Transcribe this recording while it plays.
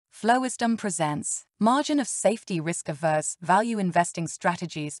Flowisdom presents Margin of Safety Risk-Averse Value Investing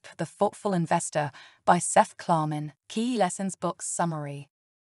Strategies for the Thoughtful Investor by Seth Klarman. Key Lessons Book Summary.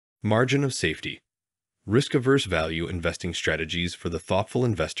 Margin of Safety Risk-Averse Value Investing Strategies for the Thoughtful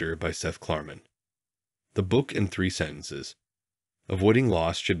Investor by Seth Klarman. The book in 3 sentences. Avoiding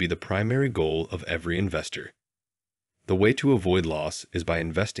loss should be the primary goal of every investor. The way to avoid loss is by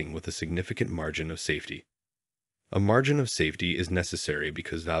investing with a significant margin of safety. A margin of safety is necessary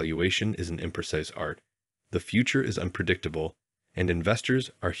because valuation is an imprecise art, the future is unpredictable, and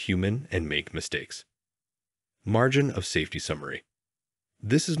investors are human and make mistakes. Margin of Safety Summary.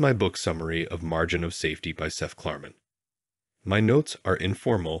 This is my book summary of Margin of Safety by Seth Klarman. My notes are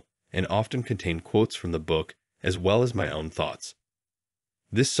informal and often contain quotes from the book as well as my own thoughts.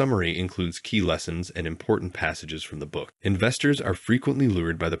 This summary includes key lessons and important passages from the book. Investors are frequently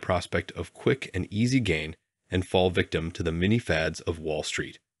lured by the prospect of quick and easy gain and fall victim to the mini fads of Wall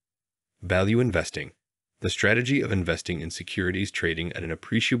Street. Value investing, the strategy of investing in securities trading at an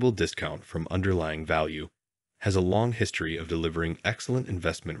appreciable discount from underlying value, has a long history of delivering excellent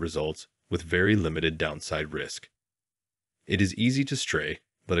investment results with very limited downside risk. It is easy to stray,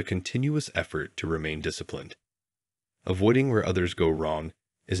 but a continuous effort to remain disciplined. Avoiding where others go wrong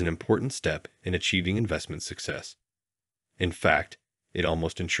is an important step in achieving investment success. In fact, it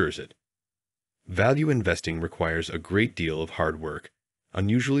almost ensures it. Value investing requires a great deal of hard work,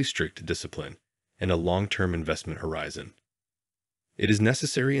 unusually strict discipline, and a long-term investment horizon. It is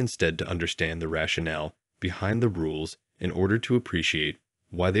necessary instead to understand the rationale behind the rules in order to appreciate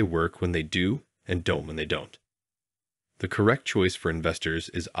why they work when they do and don't when they don't. The correct choice for investors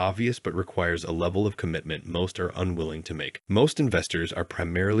is obvious but requires a level of commitment most are unwilling to make. Most investors are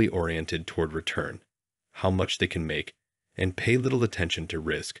primarily oriented toward return, how much they can make, and pay little attention to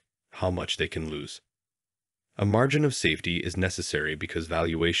risk, how much they can lose. A margin of safety is necessary because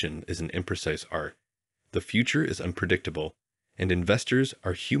valuation is an imprecise art, the future is unpredictable, and investors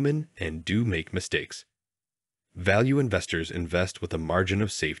are human and do make mistakes. Value investors invest with a margin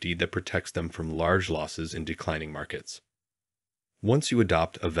of safety that protects them from large losses in declining markets. Once you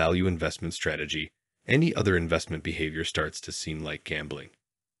adopt a value investment strategy, any other investment behavior starts to seem like gambling.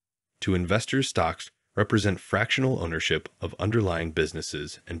 To investors, stocks represent fractional ownership of underlying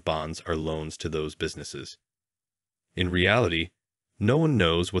businesses and bonds are loans to those businesses. In reality, no one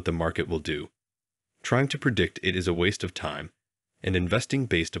knows what the market will do. Trying to predict it is a waste of time, and investing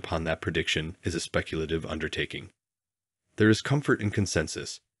based upon that prediction is a speculative undertaking. There is comfort in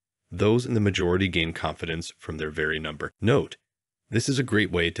consensus. Those in the majority gain confidence from their very number. Note, this is a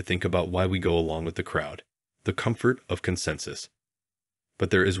great way to think about why we go along with the crowd, the comfort of consensus. But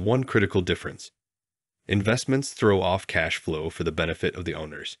there is one critical difference. Investments throw off cash flow for the benefit of the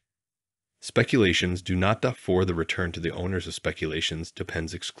owners. Speculations do not. Therefore, the return to the owners of speculations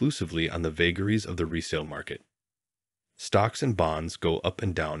depends exclusively on the vagaries of the resale market. Stocks and bonds go up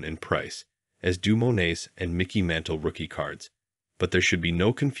and down in price, as do Monet's and Mickey Mantle rookie cards, but there should be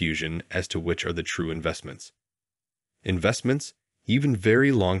no confusion as to which are the true investments. Investments, even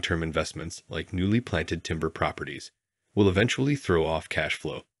very long-term investments like newly planted timber properties, will eventually throw off cash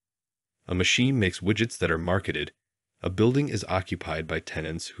flow. A machine makes widgets that are marketed, a building is occupied by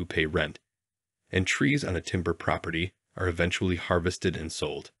tenants who pay rent, and trees on a timber property are eventually harvested and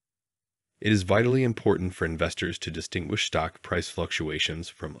sold. It is vitally important for investors to distinguish stock price fluctuations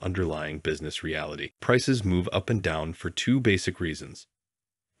from underlying business reality. Prices move up and down for 2 basic reasons: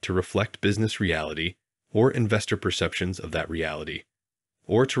 to reflect business reality or investor perceptions of that reality,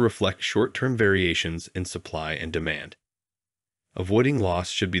 or to reflect short-term variations in supply and demand. Avoiding loss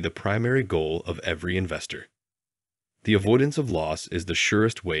should be the primary goal of every investor. The avoidance of loss is the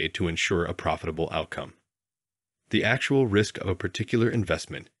surest way to ensure a profitable outcome. The actual risk of a particular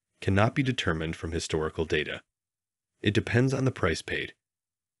investment cannot be determined from historical data. It depends on the price paid.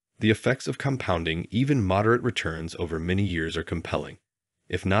 The effects of compounding even moderate returns over many years are compelling,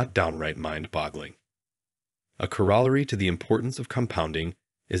 if not downright mind-boggling. A corollary to the importance of compounding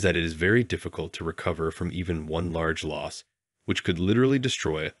is that it is very difficult to recover from even one large loss, which could literally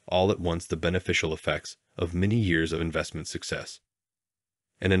destroy all at once the beneficial effects of many years of investment success.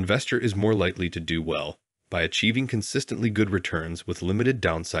 An investor is more likely to do well by achieving consistently good returns with limited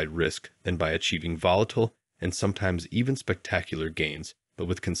downside risk than by achieving volatile and sometimes even spectacular gains, but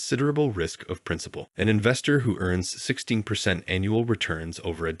with considerable risk of principal. An investor who earns 16% annual returns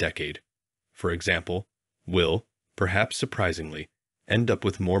over a decade, for example, will, perhaps surprisingly, end up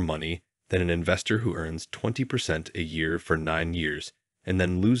with more money than an investor who earns 20% a year for 9 years and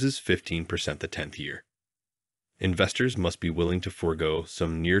then loses 15% the 10th year. Investors must be willing to forego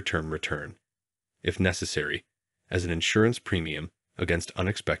some near-term return, if necessary, as an insurance premium against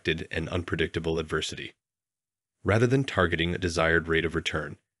unexpected and unpredictable adversity. Rather than targeting a desired rate of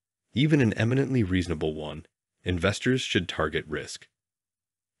return, even an eminently reasonable one, investors should target risk.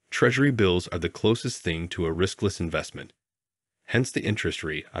 Treasury bills are the closest thing to a riskless investment. Hence, the interest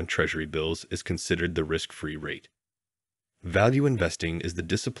rate on Treasury bills is considered the risk-free rate. Value investing is the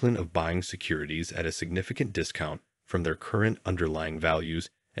discipline of buying securities at a significant discount from their current underlying values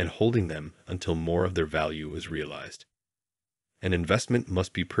and holding them until more of their value is realized. An investment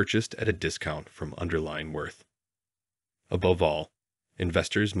must be purchased at a discount from underlying worth. Above all,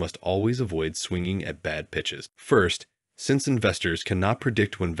 investors must always avoid swinging at bad pitches. First, since investors cannot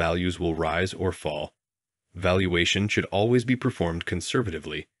predict when values will rise or fall, valuation should always be performed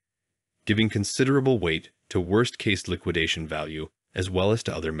conservatively, giving considerable weight to worst-case liquidation value as well as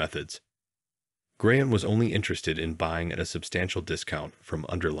to other methods. Graham was only interested in buying at a substantial discount from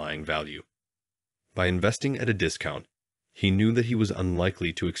underlying value. By investing at a discount, he knew that he was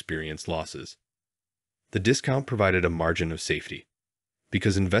unlikely to experience losses. The discount provided a margin of safety.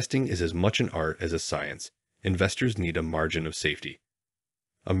 Because investing is as much an art as a science, investors need a margin of safety.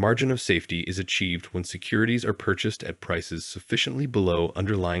 A margin of safety is achieved when securities are purchased at prices sufficiently below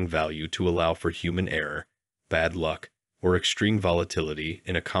underlying value to allow for human error, bad luck, or extreme volatility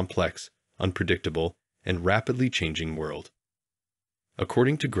in a complex, unpredictable, and rapidly changing world.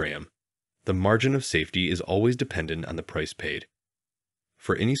 According to Graham, the margin of safety is always dependent on the price paid.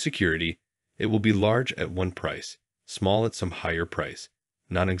 For any security, it will be large at one price, small at some higher price,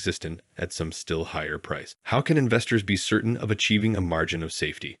 non-existent at some still higher price. How can investors be certain of achieving a margin of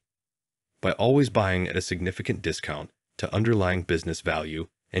safety? By always buying at a significant discount to underlying business value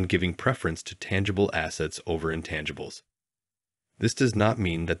and giving preference to tangible assets over intangibles. This does not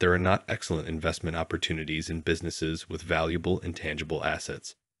mean that there are not excellent investment opportunities in businesses with valuable intangible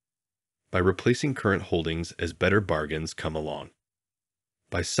assets. By replacing current holdings as better bargains come along.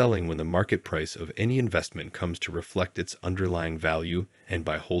 By selling when the market price of any investment comes to reflect its underlying value, and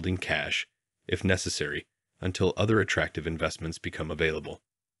by holding cash, if necessary, until other attractive investments become available.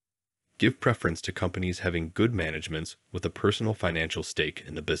 Give preference to companies having good managements with a personal financial stake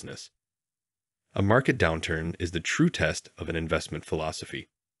in the business. A market downturn is the true test of an investment philosophy.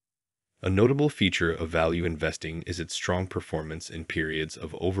 A notable feature of value investing is its strong performance in periods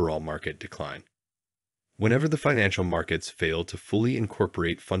of overall market decline. Whenever the financial markets fail to fully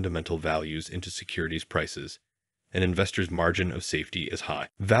incorporate fundamental values into securities prices, an investor's margin of safety is high.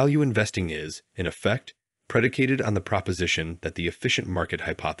 Value investing is, in effect, predicated on the proposition that the efficient market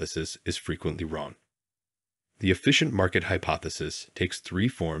hypothesis is frequently wrong. The efficient market hypothesis takes three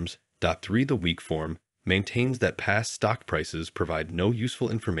forms. 3. The weak form maintains that past stock prices provide no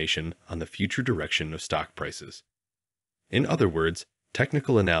useful information on the future direction of stock prices. In other words,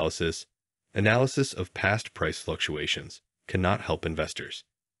 technical analysis of past price fluctuations, cannot help investors.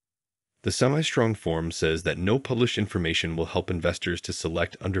 The semi-strong form says that no published information will help investors to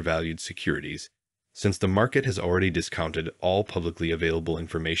select undervalued securities, since the market has already discounted all publicly available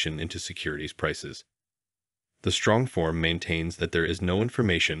information into securities prices. The strong form maintains that there is no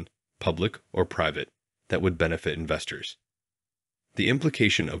information, public or private, that would benefit investors. The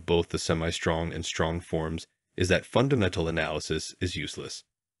implication of both the semi-strong and strong forms is that fundamental analysis is useless.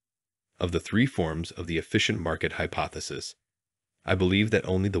 Of the three forms of the efficient market hypothesis, I believe that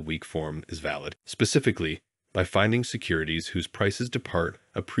only the weak form is valid. Specifically, by finding securities whose prices depart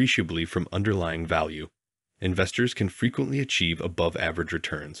appreciably from underlying value, investors can frequently achieve above-average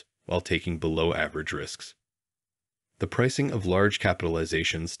returns while taking below-average risks. The pricing of large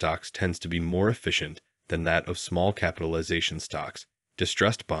capitalization stocks tends to be more efficient than that of small capitalization stocks,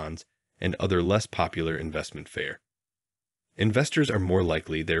 distressed bonds, and other less popular investment fare. Investors are more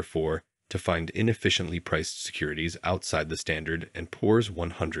likely, therefore, to find inefficiently priced securities outside the Standard and Poor's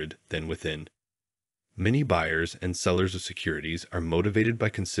 100 than within. Many buyers and sellers of securities are motivated by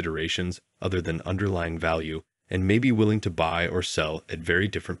considerations other than underlying value and may be willing to buy or sell at very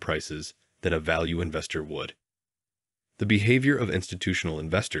different prices than a value investor would. The behavior of institutional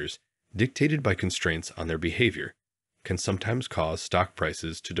investors, dictated by constraints on their behavior, can sometimes cause stock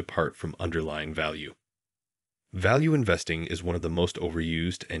prices to depart from underlying value. Value investing is one of the most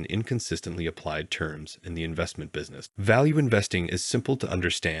overused and inconsistently applied terms in the investment business. Value investing is simple to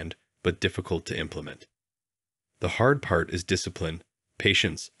understand, but difficult to implement. The hard part is discipline,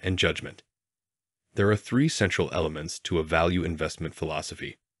 patience, and judgment. There are three central elements to a value investment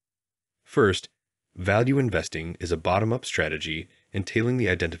philosophy. First, value investing is a bottom-up strategy entailing the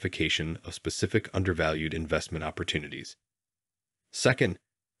identification of specific undervalued investment opportunities. Second,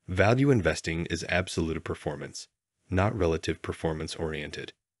 value investing is absolute performance, not relative performance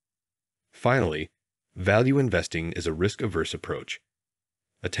oriented. Finally, Value investing is a risk-averse approach.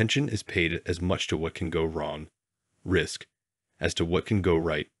 Attention is paid as much to what can go wrong, risk, as to what can go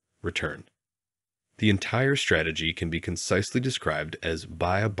right, return. The entire strategy can be concisely described as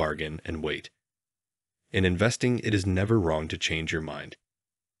buy a bargain and wait. In investing, it is never wrong to change your mind.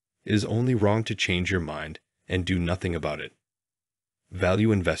 It is only wrong to change your mind and do nothing about it.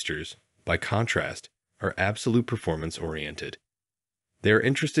 Value investors, by contrast, are absolute performance-oriented. They are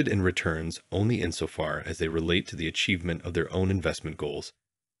interested in returns only insofar as they relate to the achievement of their own investment goals,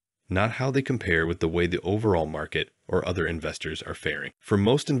 not how they compare with the way the overall market or other investors are faring. For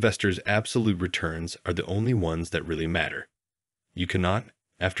most investors, absolute returns are the only ones that really matter. You cannot,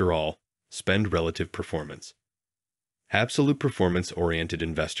 after all, spend relative performance. Absolute performance-oriented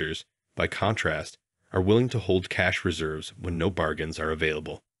investors, by contrast, are willing to hold cash reserves when no bargains are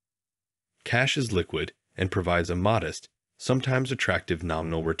available. Cash is liquid and provides a modest, sometimes attractive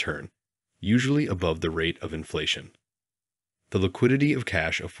nominal return, usually above the rate of inflation. The liquidity of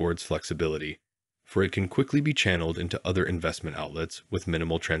cash affords flexibility, for it can quickly be channeled into other investment outlets with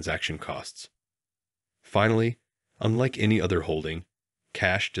minimal transaction costs. Finally, unlike any other holding,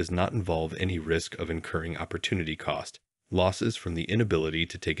 cash does not involve any risk of incurring opportunity cost, losses from the inability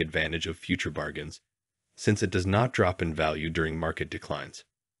to take advantage of future bargains, since it does not drop in value during market declines.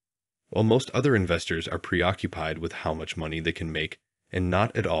 While most other investors are preoccupied with how much money they can make and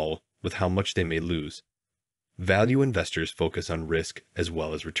not at all with how much they may lose, value investors focus on risk as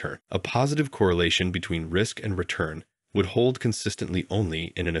well as return. A positive correlation between risk and return would hold consistently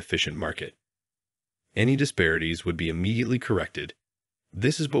only in an efficient market. Any disparities would be immediately corrected.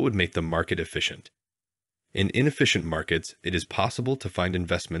 This is what would make the market efficient. In inefficient markets, it is possible to find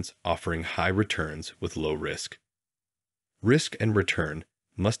investments offering high returns with low risk. Risk and return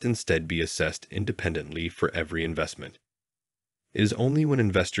must instead be assessed independently for every investment. It is only when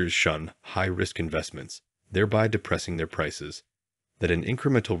investors shun high-risk investments, thereby depressing their prices, that an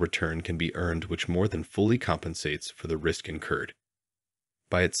incremental return can be earned which more than fully compensates for the risk incurred.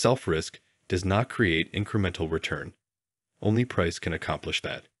 By itself, risk does not create incremental return. Only price can accomplish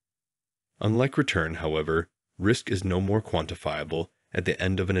that. Unlike return, however, risk is no more quantifiable at the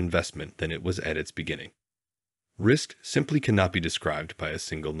end of an investment than it was at its beginning. Risk simply cannot be described by a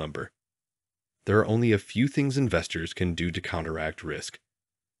single number. There are only a few things investors can do to counteract risk: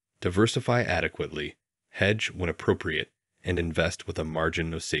 diversify adequately, hedge when appropriate, and invest with a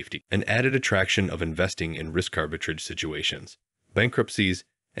margin of safety. An added attraction of investing in risk arbitrage situations, bankruptcies,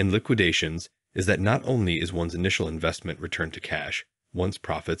 and liquidations is that not only is one's initial investment returned to cash, one's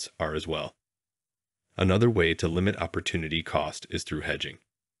profits are as well. Another way to limit opportunity cost is through hedging.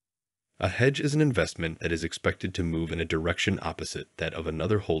 A hedge is an investment that is expected to move in a direction opposite that of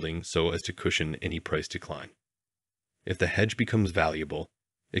another holding so as to cushion any price decline. If the hedge becomes valuable,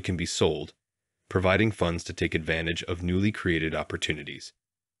 it can be sold, providing funds to take advantage of newly created opportunities.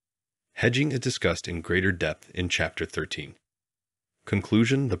 Hedging is discussed in greater depth in Chapter 13.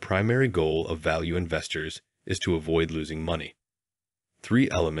 Conclusion: the primary goal of value investors is to avoid losing money. 3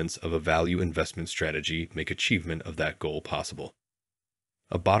 elements of a value investment strategy make achievement of that goal possible.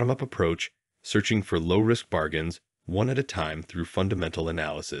 A bottom-up approach, searching for low-risk bargains, one at a time through fundamental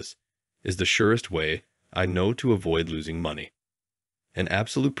analysis, is the surest way, I know, to avoid losing money. An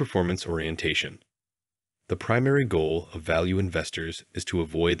absolute performance orientation. The primary goal of value investors is to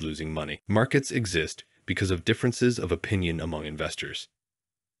avoid losing money. Markets exist because of differences of opinion among investors.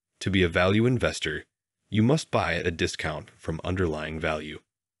 To be a value investor, you must buy at a discount from underlying value.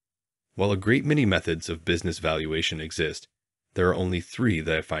 While a great many methods of business valuation exist, there are only 3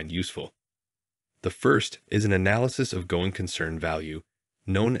 that I find useful. The first is an analysis of going concern value,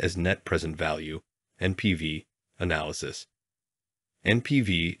 known as net present value, NPV, analysis.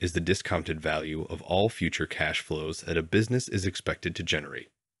 NPV is the discounted value of all future cash flows that a business is expected to generate.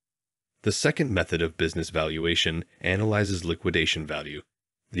 The second method of business valuation analyzes liquidation value,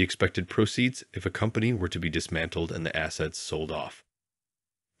 the expected proceeds if a company were to be dismantled and the assets sold off.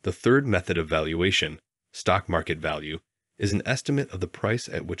 The third method of valuation, stock market value, is an estimate of the price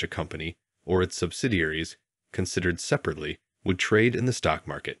at which a company, or its subsidiaries, considered separately, would trade in the stock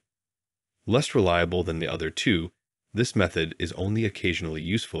market. Less reliable than the other 2, this method is only occasionally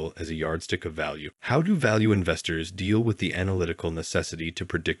useful as a yardstick of value. How do value investors deal with the analytical necessity to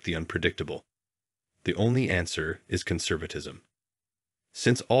predict the unpredictable? The only answer is conservatism.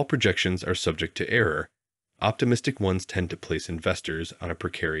 Since all projections are subject to error, optimistic ones tend to place investors on a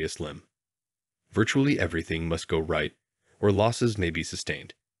precarious limb. Virtually everything must go right, or losses may be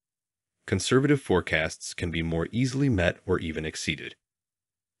sustained. Conservative forecasts can be more easily met or even exceeded.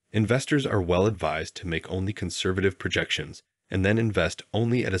 Investors are well advised to make only conservative projections and then invest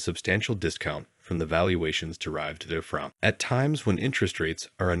only at a substantial discount from from the valuations derived therefrom. At times when interest rates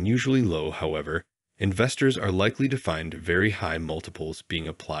are unusually low, however, investors are likely to find very high multiples being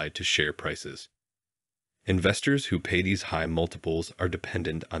applied to share prices. Investors who pay these high multiples are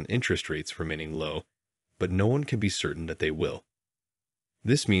dependent on interest rates remaining low, but no one can be certain that they will.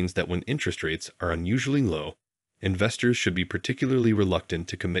 This means that when interest rates are unusually low, investors should be particularly reluctant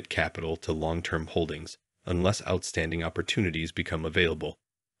to commit capital to long-term holdings unless outstanding opportunities become available,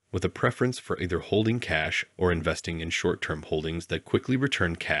 with a preference for either holding cash or investing in short-term holdings that quickly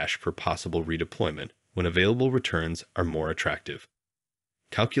return cash for possible redeployment when available returns are more attractive.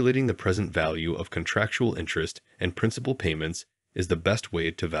 Calculating the present value of contractual interest and principal payments is the best way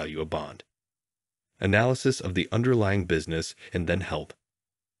to value a bond. Analysis of the underlying business and then help.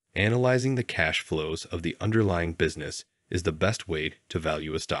 Analyzing the cash flows of the underlying business is the best way to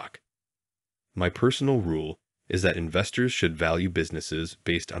value a stock. My personal rule is that investors should value businesses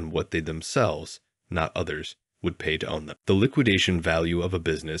based on what they themselves, not others, would pay to own them. The liquidation value of a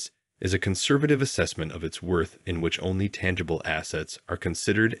business is a conservative assessment of its worth in which only tangible assets are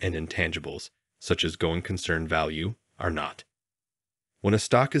considered and intangibles, such as going concern value, are not. When a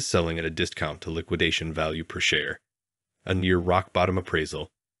stock is selling at a discount to liquidation value per share, a near rock-bottom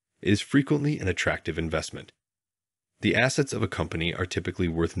appraisal, it is frequently an attractive investment. The assets of a company are typically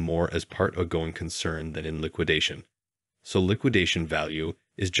worth more as part of a going concern than in liquidation, so liquidation value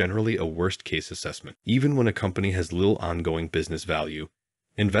is generally a worst-case assessment. Even when a company has little ongoing business value,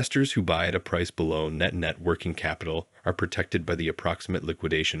 investors who buy at a price below net working capital are protected by the approximate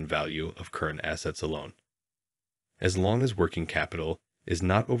liquidation value of current assets alone. As long as working capital is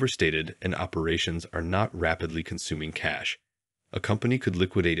not overstated and operations are not rapidly consuming cash, a company could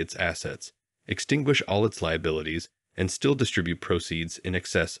liquidate its assets, extinguish all its liabilities, and still distribute proceeds in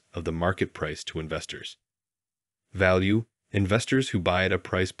excess of the market price to investors. Value: investors who buy at a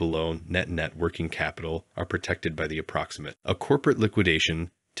price below net working capital are protected by the approximate. A corporate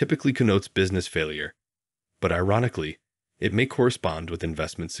liquidation typically connotes business failure, but ironically, it may correspond with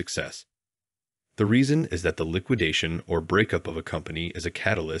investment success. The reason is that the liquidation or breakup of a company is a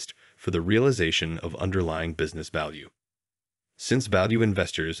catalyst for the realization of underlying business value. Since value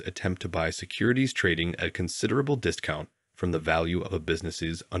investors attempt to buy securities trading at a considerable discount from the value of a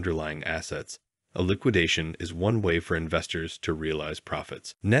business's underlying assets, a liquidation is one way for investors to realize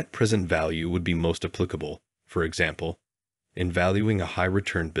profits. Net present value would be most applicable, for example, in valuing a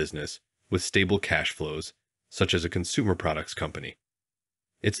high-return business with stable cash flows, such as a consumer products company.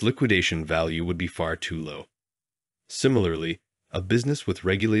 Its liquidation value would be far too low. Similarly, a business with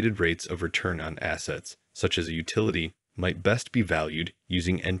regulated rates of return on assets, such as a utility, might best be valued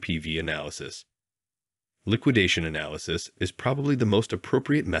using NPV analysis. Liquidation analysis is probably the most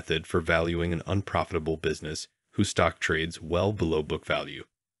appropriate method for valuing an unprofitable business whose stock trades well below book value.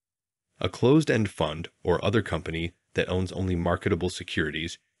 A closed-end fund or other company that owns only marketable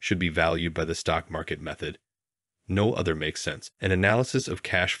securities should be valued by the stock market method. No other makes sense. An analysis of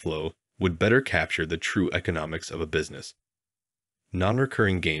cash flow would better capture the true economics of a business.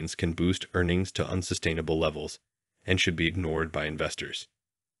 Non-recurring gains can boost earnings to unsustainable levels and should be ignored by investors.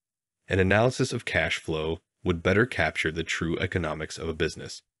 An analysis of cash flow would better capture the true economics of a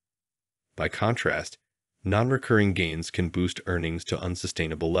business. By contrast, non-recurring gains can boost earnings to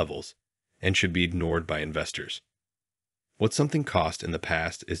unsustainable levels and should be ignored by investors. What something cost in the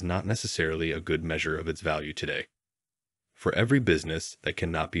past is not necessarily a good measure of its value today. For every business that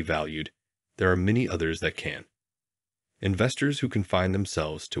cannot be valued, there are many others that can. Investors who confine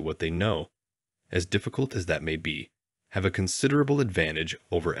themselves to what they know, as difficult as that may be, have a considerable advantage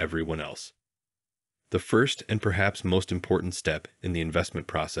over everyone else. The first and perhaps most important step in the investment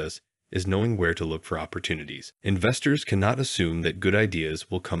process is knowing where to look for opportunities. Investors cannot assume that good ideas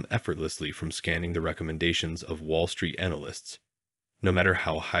will come effortlessly from scanning the recommendations of Wall Street analysts, no matter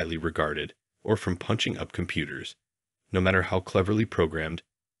how highly regarded, or from punching up computers, no matter how cleverly programmed,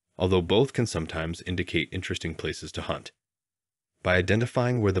 although both can sometimes indicate interesting places to hunt. By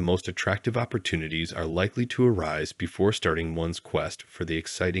identifying where the most attractive opportunities are likely to arise before starting one's quest for the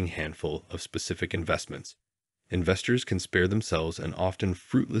exciting handful of specific investments, investors can spare themselves an often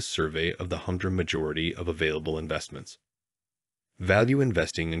fruitless survey of the humdrum majority of available investments. Value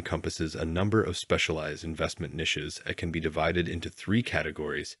investing encompasses a number of specialized investment niches that can be divided into three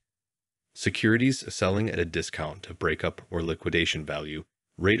categories: securities selling at a discount to breakup or liquidation value,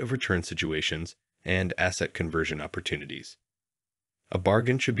 rate of return situations, and asset conversion opportunities. A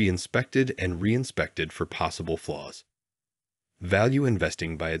bargain should be inspected and re-inspected for possible flaws. Value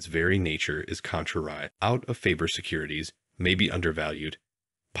investing by its very nature is contrary. Out-of-favor securities may be undervalued.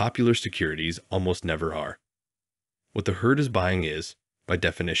 Popular securities almost never are. What the herd is buying is, by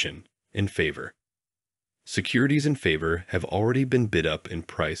definition, in favor. Securities in favor have already been bid up in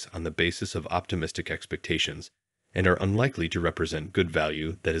price on the basis of optimistic expectations and are unlikely to represent good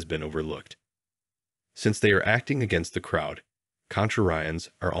value that has been overlooked. Since they are acting against the crowd, contrarians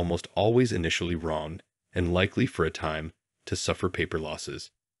are almost always initially wrong and likely for a time to suffer paper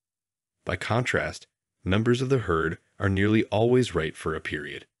losses. By contrast, members of the herd are nearly always right for a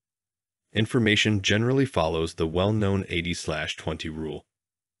period. Information generally follows the well-known 80/20 rule.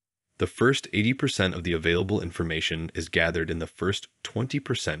 The first 80% of the available information is gathered in the first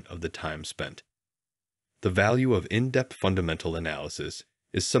 20% of the time spent. The value of in-depth fundamental analysis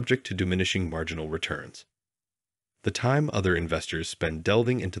is subject to diminishing marginal returns. The time other investors spend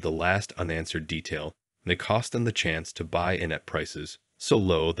delving into the last unanswered detail may cost them the chance to buy in at prices so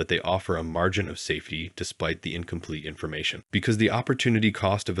low that they offer a margin of safety despite the incomplete information. Because the opportunity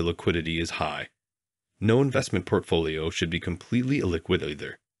cost of illiquidity is high, no investment portfolio should be completely illiquid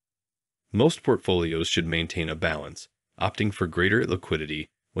either. Most portfolios should maintain a balance, opting for greater liquidity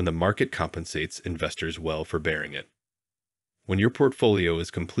when the market compensates investors well for bearing it. When your portfolio is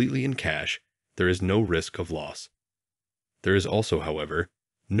completely in cash, there is no risk of loss. There is also, however,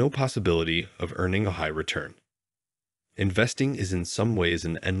 no possibility of earning a high return. Investing is in some ways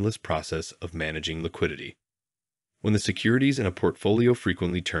an endless process of managing liquidity. When the securities in a portfolio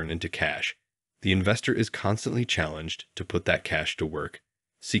frequently turn into cash, the investor is constantly challenged to put that cash to work,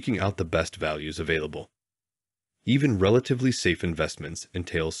 seeking out the best values available. Even relatively safe investments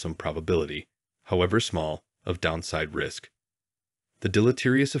entail some probability, however small, of downside risk. The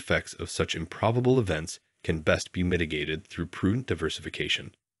deleterious effects of such improbable events can best be mitigated through prudent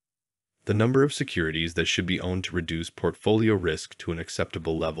diversification. The number of securities that should be owned to reduce portfolio risk to an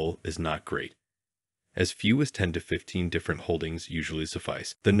acceptable level is not great. As few as 10 to 15 different holdings usually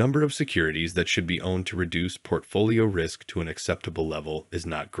suffice. The number of securities that should be owned to reduce portfolio risk to an acceptable level is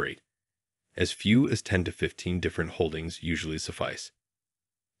not great. As few as 10 to 15 different holdings usually suffice.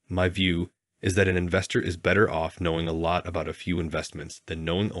 My view is that an investor is better off knowing a lot about a few investments than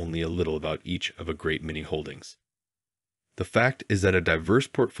knowing only a little about each of a great many holdings. The fact is that a diverse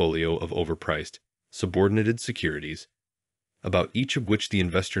portfolio of overpriced, subordinated securities, about each of which the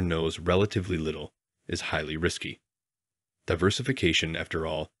investor knows relatively little, is highly risky. Diversification, after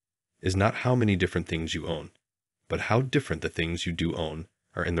all, is not how many different things you own, but how different the things you do own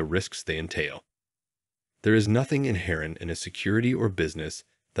are in the risks they entail. There is nothing inherent in a security or business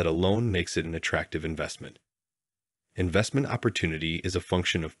that alone makes it an attractive investment. Investment opportunity is a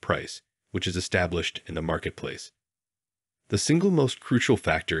function of price, which is established in the marketplace. The single most crucial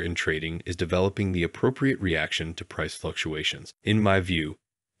factor in trading is developing the appropriate reaction to price fluctuations. In my view,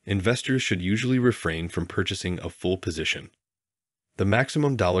 investors should usually refrain from purchasing a full position, the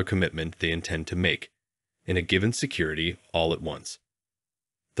maximum dollar commitment they intend to make, in a given security all at once.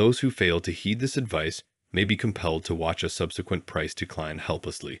 Those who fail to heed this advice may be compelled to watch a subsequent price decline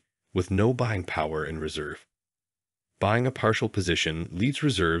helplessly, with no buying power in reserve. Buying a partial position leads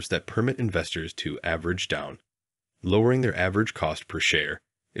reserves that permit investors to average down, lowering their average cost per share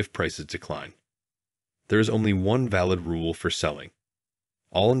if prices decline. There is only one valid rule for selling.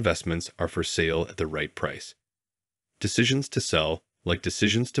 All investments are for sale at the right price. Decisions to sell, like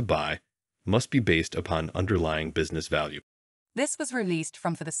decisions to buy, must be based upon underlying business value. This was released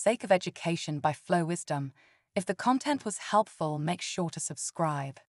from For the Sake of Education by Flow Wisdom. If the content was helpful, make sure to subscribe.